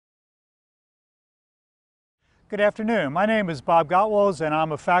Good afternoon. My name is Bob Gotwals, and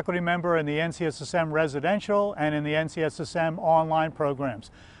I'm a faculty member in the NCSSM residential and in the NCSSM online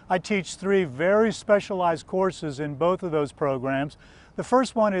programs. I teach 3 very specialized courses in both of those programs. The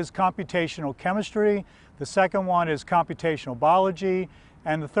first one is computational chemistry, the second one is computational biology,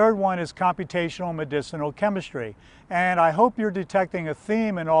 and the third one is computational medicinal chemistry. And I hope you're detecting a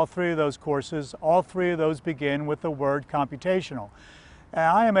theme in all 3 of those courses. All 3 of those begin with the word computational.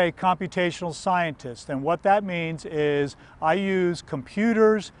 I am a computational scientist, and what that means is I use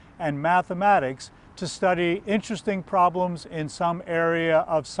computers and mathematics to study interesting problems in some area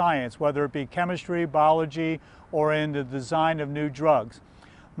of science, whether it be chemistry, biology, or in the design of new drugs.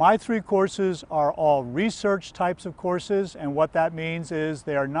 My 3 courses are all research types of courses, and what that means is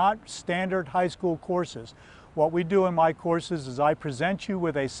they are not standard high school courses. What we do in my courses is I present you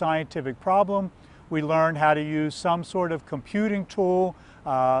with a scientific problem. We learn how to use some sort of computing tool,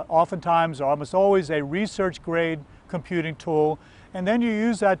 oftentimes, almost always a research grade computing tool, and then you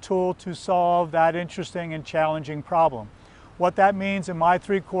use that tool to solve that interesting and challenging problem. What that means in my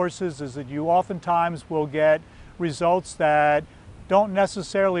 3 courses is that you oftentimes will get results that don't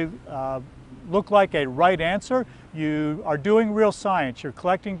necessarily look like a right answer. You are doing real science. You're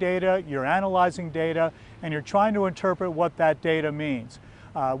collecting data, you're analyzing data, and you're trying to interpret what that data means.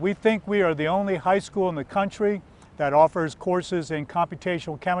 We think we are the only high school in the country that offers courses in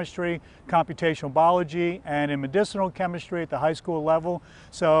computational chemistry, computational biology, and in medicinal chemistry at the high school level.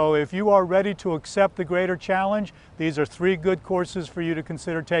 So if you are ready to accept the greater challenge, these are 3 good courses for you to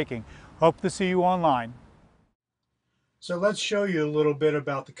consider taking. Hope to see you online. So let's show you a little bit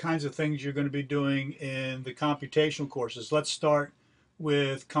about the kinds of things you're going to be doing in the computational courses. Let's start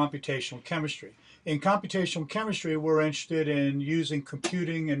with computational chemistry. In computational chemistry, we're interested in using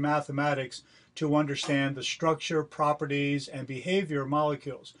computing and mathematics to understand the structure, properties, and behavior of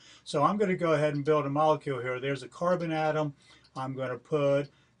molecules. So I'm going to go ahead and build a molecule here. There's a carbon atom. I'm going to put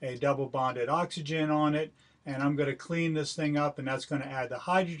a double bonded oxygen on it, and I'm going to clean this thing up, and that's going to add the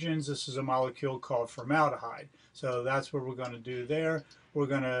hydrogens. This is a molecule called formaldehyde. So that's what we're going to do there. We're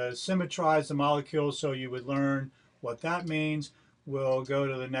going to symmetrize the molecule so you would learn what that means. We'll go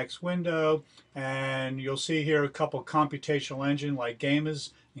to the next window, and you'll see here a couple computational engines like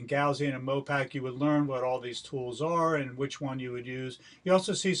Gammas and Gaussian and Mopac. You would learn what all these tools are and which one you would use. You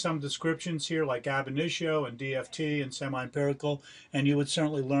also see some descriptions here like ab initio and DFT and semi-empirical, and you would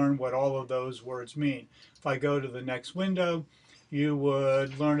certainly learn what all of those words mean. If I go to the next window, you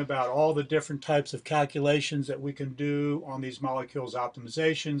would learn about all the different types of calculations that we can do on these molecules,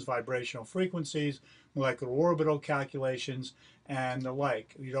 optimizations, vibrational frequencies, molecular orbital calculations, and the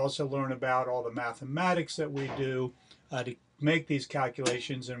like. You'd also learn about all the mathematics that we do to make these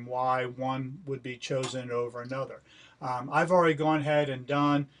calculations and why one would be chosen over another. I've already gone ahead and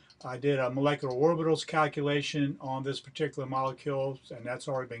I did a molecular orbitals calculation on this particular molecule, and that's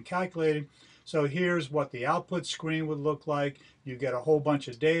already been calculated. So here's what the output screen would look like. You get a whole bunch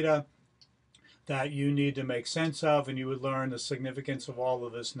of data that you need to make sense of, and you would learn the significance of all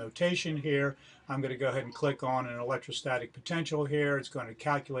of this notation here. I'm going to go ahead and click on an electrostatic potential here. It's going to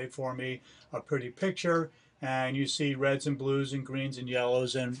calculate for me a pretty picture, and you see reds and blues and greens and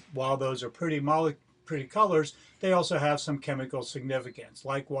yellows, and while those are pretty colors, they also have some chemical significance.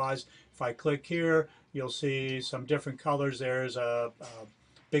 Likewise, if I click here, you'll see some different colors. There's a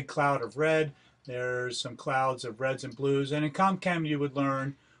big cloud of red, there's some clouds of reds and blues, and in CompChem you would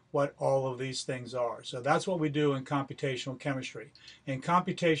learn what all of these things are. So that's what we do in computational chemistry. In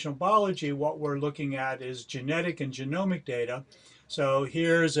computational biology, what we're looking at is genetic and genomic data. So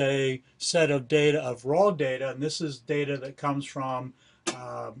here's a set of data, of raw data, and this is data that comes from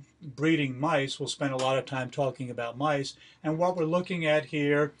breeding mice. We'll spend a lot of time talking about mice, and what we're looking at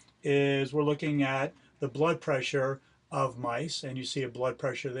here is we're looking at the blood pressure of mice, and you see a blood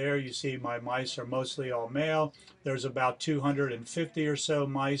pressure there. You see my mice are mostly all male. There's about 250 or so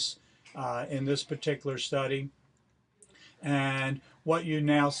mice in this particular study, and what you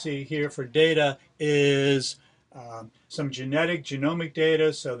now see here for data is some genomic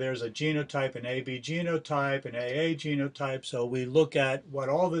data. So there's a genotype, an AB genotype, an AA genotype. So we look at what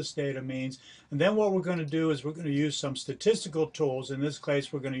all this data means, and then what we're going to do is we're going to use some statistical tools. In this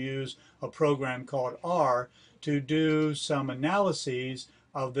case, we're going to use a program called R to do some analyses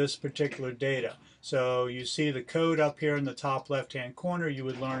of this particular data. So you see the code up here in the top left-hand corner. You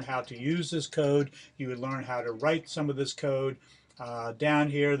would learn how to use this code. You would learn how to write some of this code.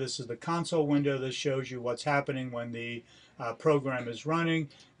 Down here, this is the console window. This shows you what's happening when the program is running.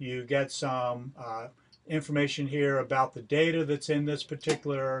 You get some information here about the data that's in this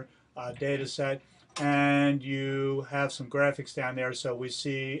particular data set. and you have some graphics down there. So we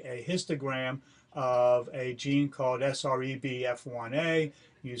see a histogram of a gene called SREBF1A.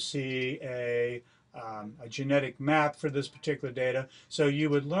 You see a genetic map for this particular data. So you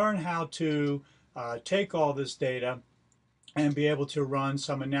would learn how to take all this data and be able to run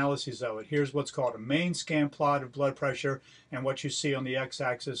some analyses of it. Here's what's called a main scan plot of blood pressure, and what you see on the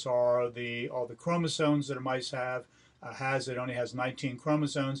x-axis are all the chromosomes that a mice have. It only has 19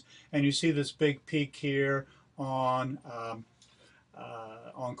 chromosomes, and you see this big peak here on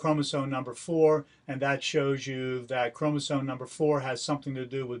chromosome number 4, and that shows you that chromosome number 4 has something to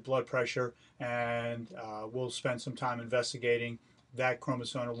do with blood pressure, and we'll spend some time investigating that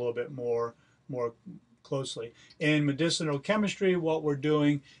chromosome a little bit more closely. In medicinal chemistry, what we're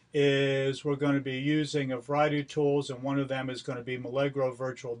doing is we're going to be using a variety of tools, and one of them is going to be Milagro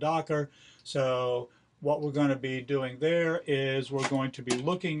Virtual Docker. So what we're going to be doing there is we're going to be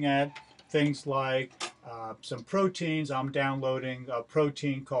looking at things like some proteins. I'm downloading a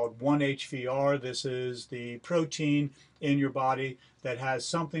protein called 1HVR. This is the protein in your body that has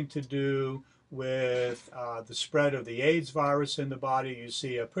something to do with the spread of the AIDS virus in the body. You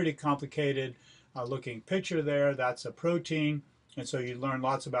see a pretty complicated looking picture there. That's a protein, and so you learn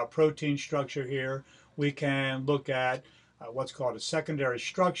lots about protein structure here. We can look at what's called a secondary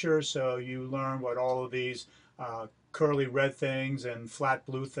structure, so you learn what all of these curly red things and flat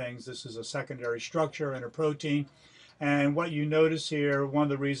blue things, this is a secondary structure in a protein. And what you notice here, one of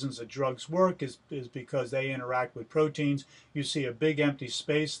the reasons that drugs work is because they interact with proteins. You see a big empty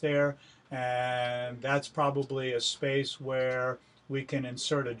space there, and that's probably a space where we can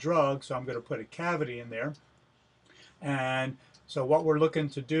insert a drug. So I'm going to put a cavity in there. And so what we're looking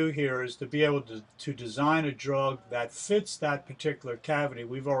to do here is to be able to design a drug that fits that particular cavity.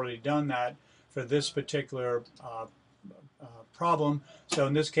 We've already done that for this particular problem. So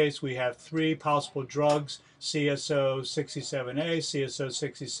in this case, we have 3 possible drugs: CSO67A,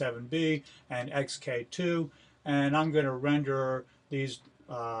 CSO67B, and XK2. And I'm going to render these.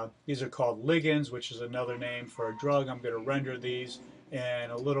 These are called ligands, which is another name for a drug. I'm going to render these in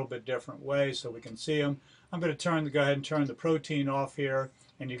a little bit different way so we can see them. I'm going to go ahead and turn the protein off here,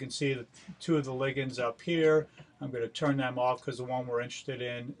 and you can see the 2 of the ligands up here. I'm going to turn them off because the one we're interested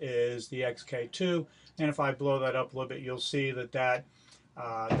in is the XK2. And if I blow that up a little bit, you'll see that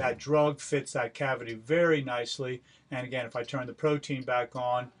that drug fits that cavity very nicely. And again, if I turn the protein back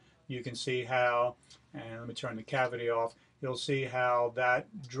on, you can see how, and let me turn the cavity off, you'll see how that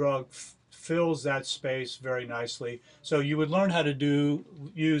drug fills that space very nicely. So you would learn how to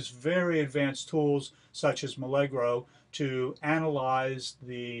use very advanced tools such as Milagro to analyze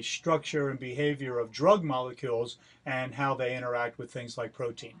the structure and behavior of drug molecules and how they interact with things like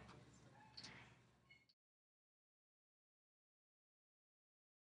protein.